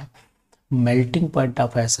करना है। मेल्टिंग पॉइंट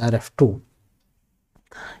ऑफ SrF2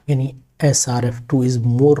 यानी SrF2 is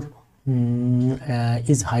more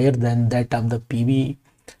is higher than that of the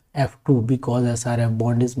PbF2 because SrF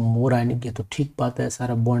bond is more आयनिक। ये तो ठीक बात है,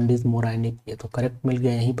 SrF बॉन्ड इज मोर आयनिक, ये तो करेक्ट मिल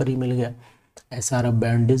गया, यहीं पर ही मिल गया। SrF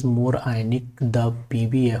bond is more ionic the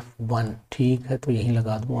PbF1, ठीक है, तो यहीं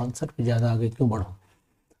लगा दूँ आंसर, फिर ज़्यादा आगे क्यों बढ़ो,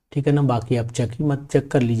 ठीक है ना। बाकी आप चेक ही मत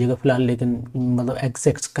चेक कर लीजिएगा फिलहाल, लेकिन मतलब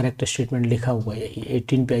एग्जैक्ट करेक्ट स्टेटमेंट लिखा हुआ है यही।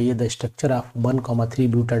 18 पे आइए, द स्ट्रक्चर ऑफ 1,3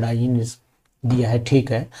 ब्यूटाडाइन दिया है,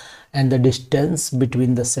 ठीक है, and the distance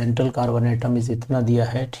between the central carbon atom is इतना दिया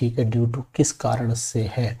है, ठीक है, ड्यू टू किस कारण से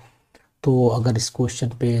है। तो अगर इस क्वेश्चन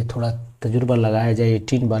पे थोड़ा तजुर्बा लगाया जाए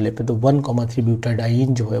 18 वाले पे, तो 1,3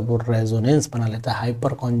 ब्यूटाडाइन जो है वो रेजोनेंस बना लेता है,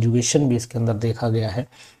 हाइपर कॉन्जुगेशन भी इसके अंदर देखा गया है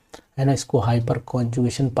ना। इसको हाइपर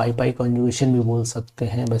कॉन्जुगेशन पाई कॉन्जुगेशन भी बोल सकते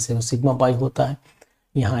हैं, वैसे वो सिग्मा पाई होता है।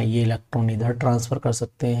 यहाँ ये इलेक्ट्रॉन इधर ट्रांसफ़र कर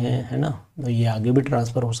सकते हैं, है ना, तो ये आगे भी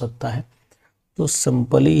ट्रांसफ़र हो सकता है। तो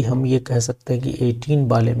सिंपली हम ये कह सकते हैं कि 18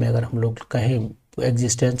 वाले में अगर हम लोग कहें तो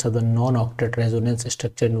existence of the non octet resonance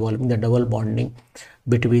structure involving the double bonding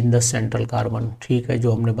between the central carbon, ठीक है,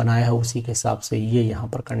 जो हमने बनाया है उसी के हिसाब से ये यहाँ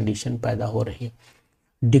पर कंडीशन पैदा हो रही है।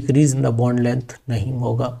 Decrease in the bond length नहीं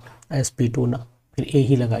होगा, sp2 ना, फिर ए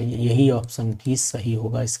ही लगाइए, यही ऑप्शन ही सही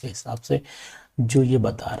होगा इसके हिसाब से जो ये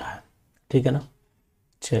बता रहा है, ठीक है ना।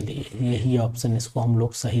 चलिए यही ऑप्शन, इसको हम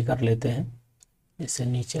लोग सही कर लेते हैं, इसे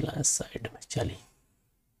नीचे लाएं साइड में। चलिए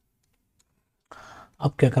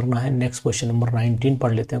अब क्या करना है, नेक्स्ट क्वेश्चन नंबर 19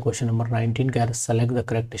 पढ़ लेते हैं। क्वेश्चन नंबर 19 कह रहा है select the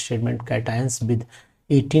correct statement, cations with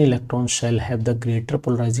 18 electrons shall have the greater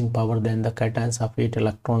polarising power then the cations of 8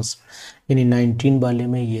 electrons. यानी 19 वाले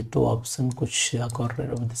में ये तो ऑप्शन कुछ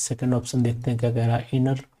और, सेकंड ऑप्शन देखते हैं क्या कह रहा है,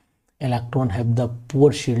 inner electron have the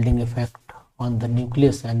poor shielding effect on the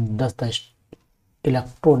nucleus and दस the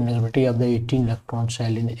electronegativity of the 18 electron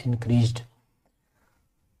shell increased.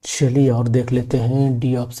 चलिए और देख लेते हैं,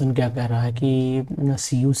 डी ऑप्शन क्या कह रहा है कि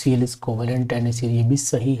CuCl इज कोवेलेंट NaCl, ये भी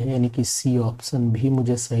सही है, यानी कि सी ऑप्शन भी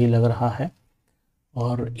मुझे सही लग रहा है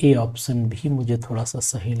और ए ऑप्शन भी मुझे थोड़ा सा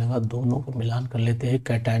सही लगा। दोनों को मिलान कर लेते हैं,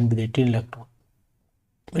 cation with 18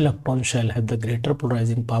 electron shall have the greater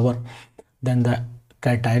polarising power then the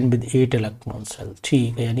cation with 8 electron shell.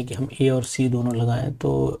 ठीक है, यानी कि हम ए और सी दोनों लगाएं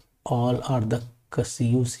तो ऑल आर द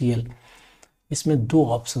CuCl, इसमें दो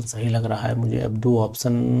ऑप्शन सही लग रहा है मुझे। अब दो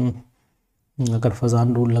ऑप्शन अगर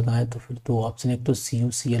फजान रूल लगाए तो फिर दो ऑप्शन, एक तो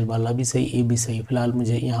CuCl वाला भी सही, ए भी सही। फिलहाल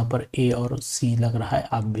मुझे यहाँ पर ए और सी लग रहा है,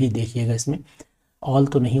 आप भी देखिएगा, इसमें ऑल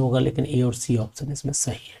तो नहीं होगा लेकिन ए और सी ऑप्शन इसमें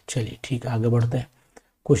सही है। चलिए ठीक है, आगे बढ़ते हैं।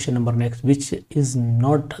 Question number next, which is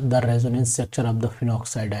not the resonance structure of the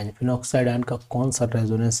phenoxide ion. Phenoxide ion का कौन सा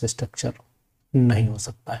रेजोनेंस स्ट्रक्चर नहीं हो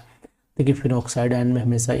सकता है। देखिए फिनॉक्साइड आयन में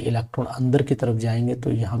हमेशा इलेक्ट्रॉन अंदर की तरफ जाएंगे,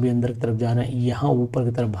 तो यहाँ भी अंदर की तरफ जा रहे हैं, यहाँ ऊपर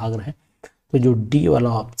की तरफ भाग रहे हैं, तो जो डी वाला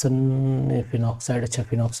ऑप्शन फिनॉक्साइड, अच्छा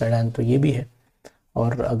फिनॉक्साइड आयन तो ये भी है।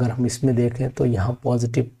 और अगर हम इसमें देखें तो यहाँ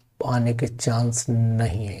पॉजिटिव आने के चांस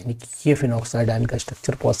नहीं है, यानी कि ये फिनॉक्साइड आयन का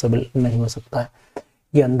स्ट्रक्चर पॉसिबल नहीं हो सकता है।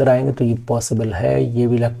 ये अंदर आएंगे तो ये पॉसिबल है, ये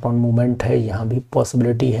भी इलेक्ट्रॉन मूवमेंट है, यहाँ भी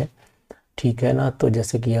पॉसिबिलिटी है, ठीक है ना। तो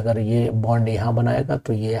जैसे कि अगर ये बॉन्ड यहाँ बनाएगा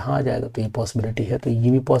तो ये यहाँ आ जाएगा, तो ये पॉसिबिलिटी है, तो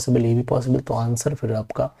ये भी पॉसिबल, ये भी पॉसिबल, तो आंसर फिर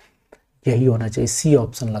आपका यही होना चाहिए, सी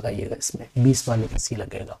ऑप्शन लगाइएगा इसमें, 20 वाले में सी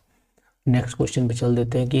लगेगा। नेक्स्ट क्वेश्चन पे चल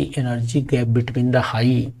देते हैं कि energy gap between the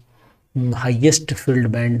highest field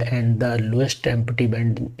band and the lowest empty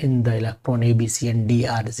band in the electron ABC and D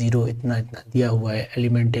are 0, इतना इतना दिया हुआ है।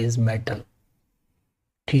 एलिमेंट इज मेटल,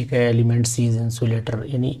 ठीक है, एलिमेंट सी इज इंसुलेटर।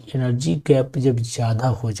 यानी एनर्जी गैप जब ज़्यादा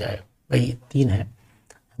हो जाए, भाई 3 है,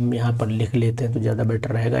 हम यहाँ पर लिख लेते हैं तो ज़्यादा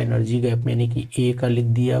बेटर रहेगा। एनर्जी गैप में यानी कि ए का लिख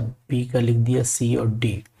दिया, बी का लिख दिया, सी और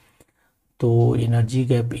डी। तो एनर्जी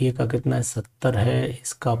गैप ए का कितना है, 70 है,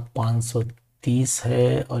 इसका 530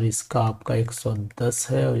 है, और इसका आपका 110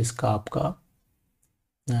 है, और इसका आपका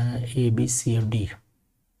ABC और डी।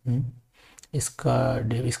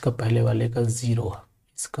 इसका पहले वाले का 0,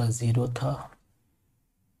 इसका 0 था।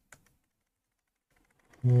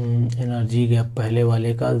 एनर्जी गैप पहले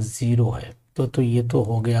वाले का 0 है, तो ये तो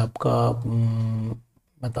हो गया आपका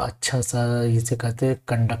मतलब अच्छा सा, इसे कहते हैं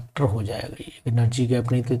कंडक्टर हो जाएगा ये। एनर्जी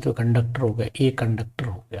गैप नहीं तो कंडक्टर हो गया, ए कंडक्टर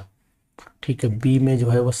हो गया, ठीक है। बी में जो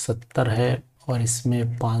है वो 70 है, और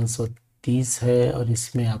इसमें 530 है, और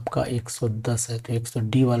इसमें आपका 110 है, तो 100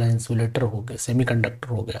 डी वाला इंसुलेटर हो गया, सेमीकंडक्टर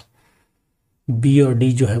हो गया। बी और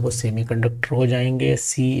डी जो है वो सेमीकंडक्टर हो जाएंगे,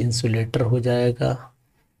 सी इंसुलेटर हो जाएगा,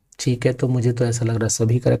 ठीक है। तो मुझे तो ऐसा लग रहा है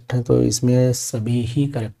सभी करेक्ट हैं, तो इसमें सभी ही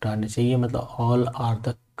करेक्ट आने चाहिए, मतलब all are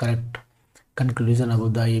the correct conclusion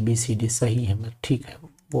अब द ABCD सही है, ठीक है,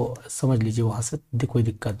 वो समझ लीजिए, वहाँ से कोई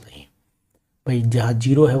दिक्कत नहीं। भाई जहाँ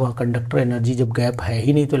 0 है वहाँ कंडक्टर एनर्जी, जब गैप है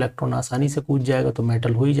ही नहीं तो इलेक्ट्रॉन आसानी से कूद जाएगा, तो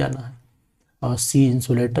मेटल हो ही जाना है। और सी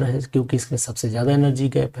इंसुलेटर है क्योंकि इसमें सबसे ज़्यादा एनर्जी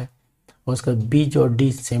गैप है, और उसका बी और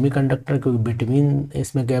डी सेमीकंडक्टर क्योंकि बिटवीन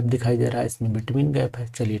इसमें गैप दिखाई दे रहा है, इसमें बिटवीन गैप है।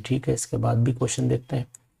 चलिए ठीक है, इसके बाद भी क्वेश्चन देखते हैं।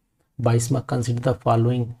 22वां कंसिडर द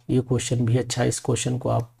फॉलोइंग, ये क्वेश्चन भी अच्छा है, इस क्वेश्चन को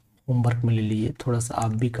आप होमवर्क में ले लीजिए, थोड़ा सा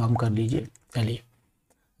आप भी काम कर लीजिए। चलिए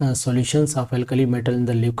solutions of alkali metal in the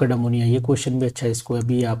liquid ammonia, ये क्वेश्चन भी अच्छा है, इसको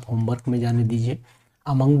अभी आप होमवर्क में जाने दीजिए।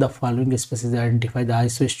 Among the following species identify the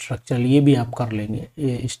iso structural, ये भी आप कर लेंगे,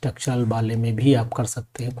 ये स्ट्रक्चरल वाले में भी आप कर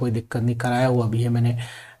सकते हैं, कोई दिक्कत नहीं, कराया हुआ भी है मैंने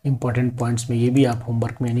इंपॉर्टेंट पॉइंट्स में, ये भी आप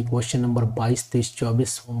होमवर्क में यानी क्वेश्चन नंबर 22, 23,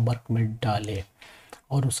 24 होमवर्क में डालें।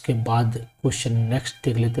 और उसके बाद क्वेश्चन नेक्स्ट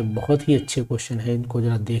देख लेते हैं, बहुत ही अच्छे क्वेश्चन है, इनको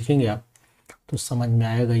जरा देखेंगे आप तो समझ में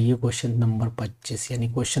आएगा। ये क्वेश्चन नंबर 25, यानी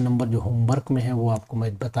क्वेश्चन नंबर जो होमवर्क में है वो आपको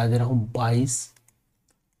मैं बता दे रहा हूँ, 22,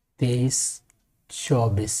 23,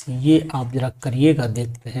 24, ये आप जरा करिएगा,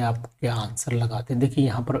 देखते हैं आप क्या आंसर लगाते हैं। देखिए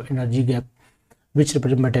यहाँ पर energy gap which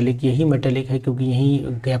represent metallic, यही मेटेलिक है क्योंकि यही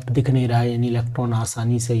गैप दिख नहीं रहा है, यानी इलेक्ट्रॉन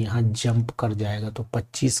आसानी से यहाँ जंप कर जाएगा, तो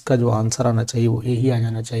 25 का जो आंसर आना चाहिए वो यही आ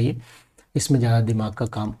जाना चाहिए, इसमें ज़्यादा दिमाग का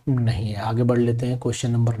काम नहीं है। आगे बढ़ लेते हैं,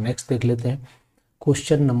 क्वेश्चन नंबर नेक्स्ट देख लेते हैं।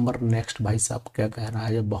 क्वेश्चन नंबर नेक्स्ट भाई साहब क्या कह रहा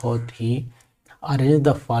है, बहुत ही arrange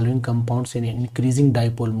the following compounds in increasing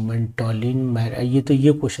dipole moment, टॉलिन, ये तो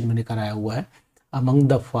ये क्वेश्चन मैंने कराया हुआ है। among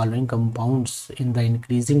the following compounds in the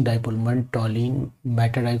increasing dipole moment टॉलिन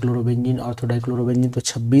मेटाडाइक्लोरोबेंजीन ऑर्थोडाइक्लोरोबेंजीन। तो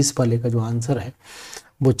 26 वाले का जो आंसर है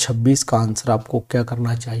वो 26 का आंसर आपको क्या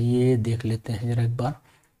करना चाहिए देख लेते हैं जरा एक बार।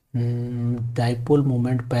 डाइपोल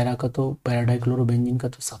मोमेंट पैरा का तो पैराडाइक्लोरोबेंजीन का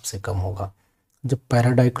तो सबसे कम होगा। जब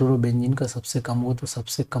पैराडाइक्लोरोबेंजीन का सबसे कम हो तो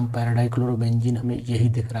सबसे कम पैराडाइक्लोरोबेंजीन हमें यही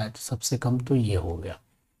दिख रहा है, तो सबसे कम तो ये हो गया।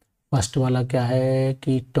 फर्स्ट वाला क्या है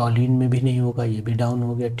कि टॉलिन में भी नहीं होगा, ये भी डाउन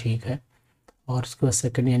हो गया, ठीक है। और उसके बाद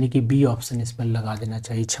सेकंड यानी कि बी ऑप्शन इसमें लगा देना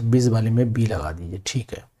चाहिए, 26 वाले में बी लगा दीजिए,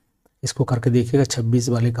 ठीक है। इसको करके देखिएगा 26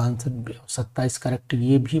 वाले का आंसर 27 करेक्ट।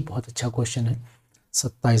 ये भी बहुत अच्छा क्वेश्चन है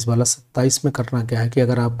 27 वाला। 27 में करना क्या है कि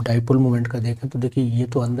अगर आप डाइपोल मोमेंट का देखें तो देखिए ये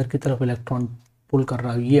तो अंदर की तरफ इलेक्ट्रॉन पुल कर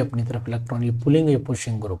रहा है, ये अपनी तरफ इलेक्ट्रॉन, ये पुलिंग या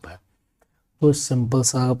पुशिंग ग्रुप है। तो सिंपल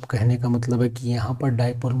सा आप कहने का मतलब है कि यहाँ पर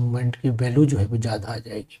डाइपोल मोमेंट की वैल्यू जो है वो ज़्यादा आ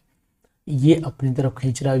जाएगी। ये अपनी तरफ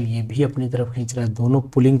खींच रहा है, ये भी अपनी तरफ खींच रहा है, दोनों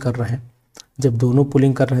पुलिंग कर रहे हैं। जब दोनों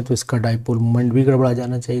पुलिंग कर रहे हैं तो इसका डाइपोल मोमेंट भी गड़बड़ा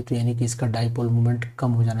जाना चाहिए, तो यानी कि इसका डाइपोल मोमेंट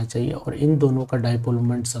कम हो जाना चाहिए और इन दोनों का डाइपोल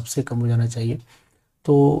मोमेंट सबसे कम हो जाना चाहिए।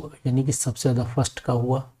 तो यानी कि सबसे ज़्यादा फर्स्ट का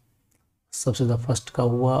हुआ, सबसे ज़्यादा फर्स्ट का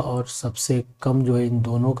हुआ और सबसे कम जो है इन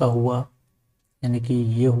दोनों का हुआ, यानी कि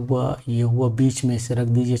ये हुआ, बीच में इसे रख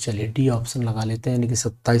दीजिए। चलिए डी ऑप्शन लगा लेते हैं, यानी कि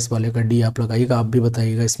 27 वाले का डी आप लगाइएगा। आप भी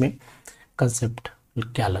बताइएगा इसमें कंसेप्ट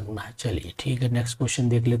क्या लगना है। चलिए ठीक है, नेक्स्ट क्वेश्चन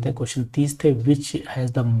देख लेते हैं। क्वेश्चन 30 थे, which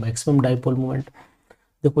has the maximum dipole moment.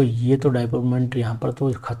 देखो ये तो डाइपोल मोमेंट यहाँ पर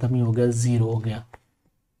तो ख़त्म ही हो गया, 0 हो गया,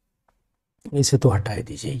 इसे तो हटा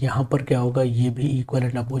दीजिए। यहाँ पर क्या होगा, ये भी इक्वल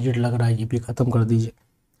एंड अपोजिट लग रहा है, ये भी ख़त्म कर दीजिए।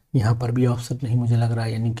 यहाँ पर भी ऑप्शन नहीं मुझे लग रहा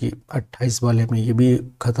है, यानी कि 28 वाले में ये भी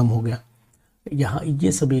ख़त्म हो गया। यहाँ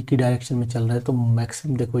ये सब एक ही डायरेक्शन में चल रहा है, तो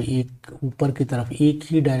मैक्सिमम देखो एक ऊपर की तरफ एक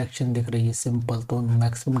ही डायरेक्शन दिख रही है सिंपल, तो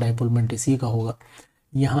मैक्सिमम डाइपोल मोमेंट इसी का होगा।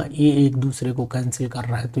 यहाँ ए एक दूसरे को कैंसिल कर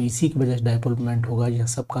रहा है तो इसी की वजह से डाइपोल मोमेंट होगा। यह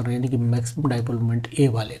सब कर रहे हैं, यानी कि मैक्सिमम डाइपोल मोमेंट ए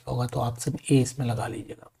वाले का होगा, तो ऑप्शन ए इसमें लगा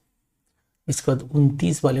लीजिएगा। इसके बाद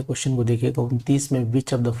 29 वाले क्वेश्चन को देखिएगा। 29 में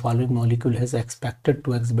which of the following molecule has expected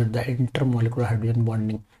to exhibit the inter molecular hydrogen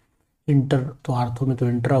bonding. Inter तो आर्थो में तो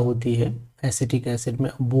इंट्रा होती है, एसिटिक एसिड में,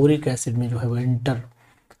 बोरिक एसिड में जो है वो इंटर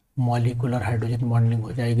मॉलिक्यूलर हाइड्रोजन बॉन्डिंग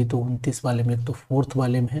हो जाएगी। तो 29 वाले में, एक तो फोर्थ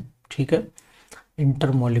वाले में है, ठीक है,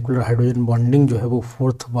 इंटर मॉलिक्यूलर हाइड्रोजन बॉन्डिंग जो है वो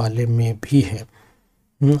फोर्थ वाले में भी है।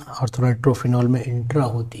 ऑर्थोनाइट्रोफिनॉल में इंट्रा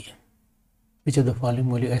होती है। Which of the following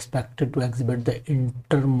molecule expected to exhibit the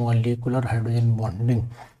inter molecular hydrogen bonding.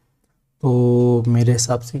 तो मेरे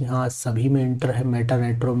हिसाब से यहाँ सभी में इंटर है,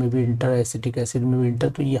 मेटानाइट्रो में भी इंटर, एसिटिक एसिड में भी इंटर,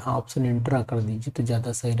 तो यहाँ ऑप्शन इंट्रा कर दीजिए तो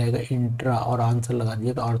ज़्यादा सही रहेगा, इंट्रा, और आंसर लगा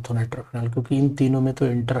दीजिएगा ऑर्थोनाइट्रोफिनॉल, क्योंकि इन तीनों में तो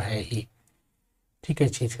इंटर है ही, ठीक है,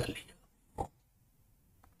 चीज़ कर लीजिए।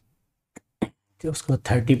 तो उसके बाद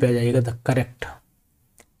 30 पे आ जाइएगा, द करेक्ट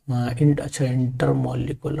अच्छा इंटर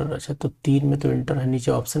मॉलिक्यूलर, अच्छा तो 3 में तो इंटर है,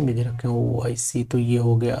 नीचे ऑप्शन भी दे रखे हैं OIC, तो ये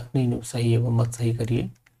हो गया, नहीं सही है, वो मत सही करिए,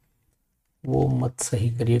 वो मत सही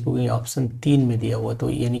करिए क्योंकि ऑप्शन 3 में दिया हुआ, तो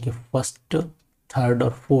यानी कि फर्स्ट थर्ड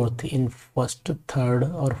और फोर्थ, इन फर्स्ट थर्ड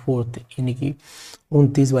और फोर्थ, यानी कि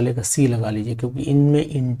 29 वाले का सी लगा लीजिए, क्योंकि इनमें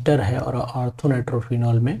इंटर है और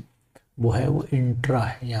ऑर्थोनाइट्रोफिनॉल में वो है वो इंट्रा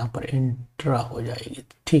है, यहाँ पर इंट्रा हो जाएगी,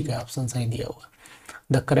 ठीक है, ऑप्शन सही दिया हुआ।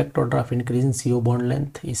 The correct order of increasing CO bond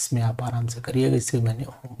length, इसमें आप आराम से करिएगा, इसे मैंने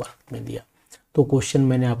होमवर्क में दिया। तो क्वेश्चन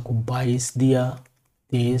मैंने आपको 22 दिया,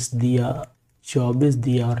 23 दिया, 24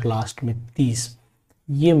 दिया और लास्ट में 30,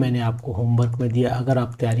 ये मैंने आपको होमवर्क में दिया। अगर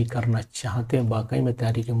आप तैयारी करना चाहते हैं, वाकई में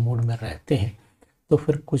तैयारी के मूड में रहते हैं, तो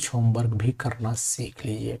फिर कुछ होमवर्क भी करना सीख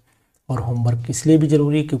लीजिए। और होमवर्क इसलिए भी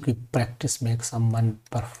ज़रूरी है क्योंकि प्रैक्टिस मेक्स समवन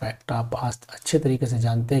परफेक्ट। आप आज अच्छे तरीके से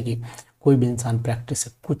जानते हैं कि कोई भी इंसान प्रैक्टिस से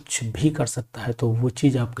कुछ भी कर सकता है, तो वो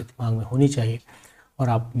चीज़ आपके दिमाग में होनी चाहिए और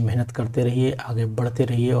आप मेहनत करते रहिए, आगे बढ़ते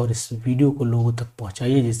रहिए और इस वीडियो को लोगों तक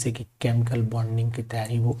पहुंचाइए जिससे कि केमिकल बॉन्डिंग की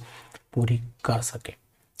तैयारी वो पूरी कर सके,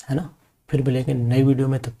 है ना। फिर मिलेंगे नई वीडियो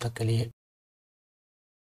में, तब तक के लिए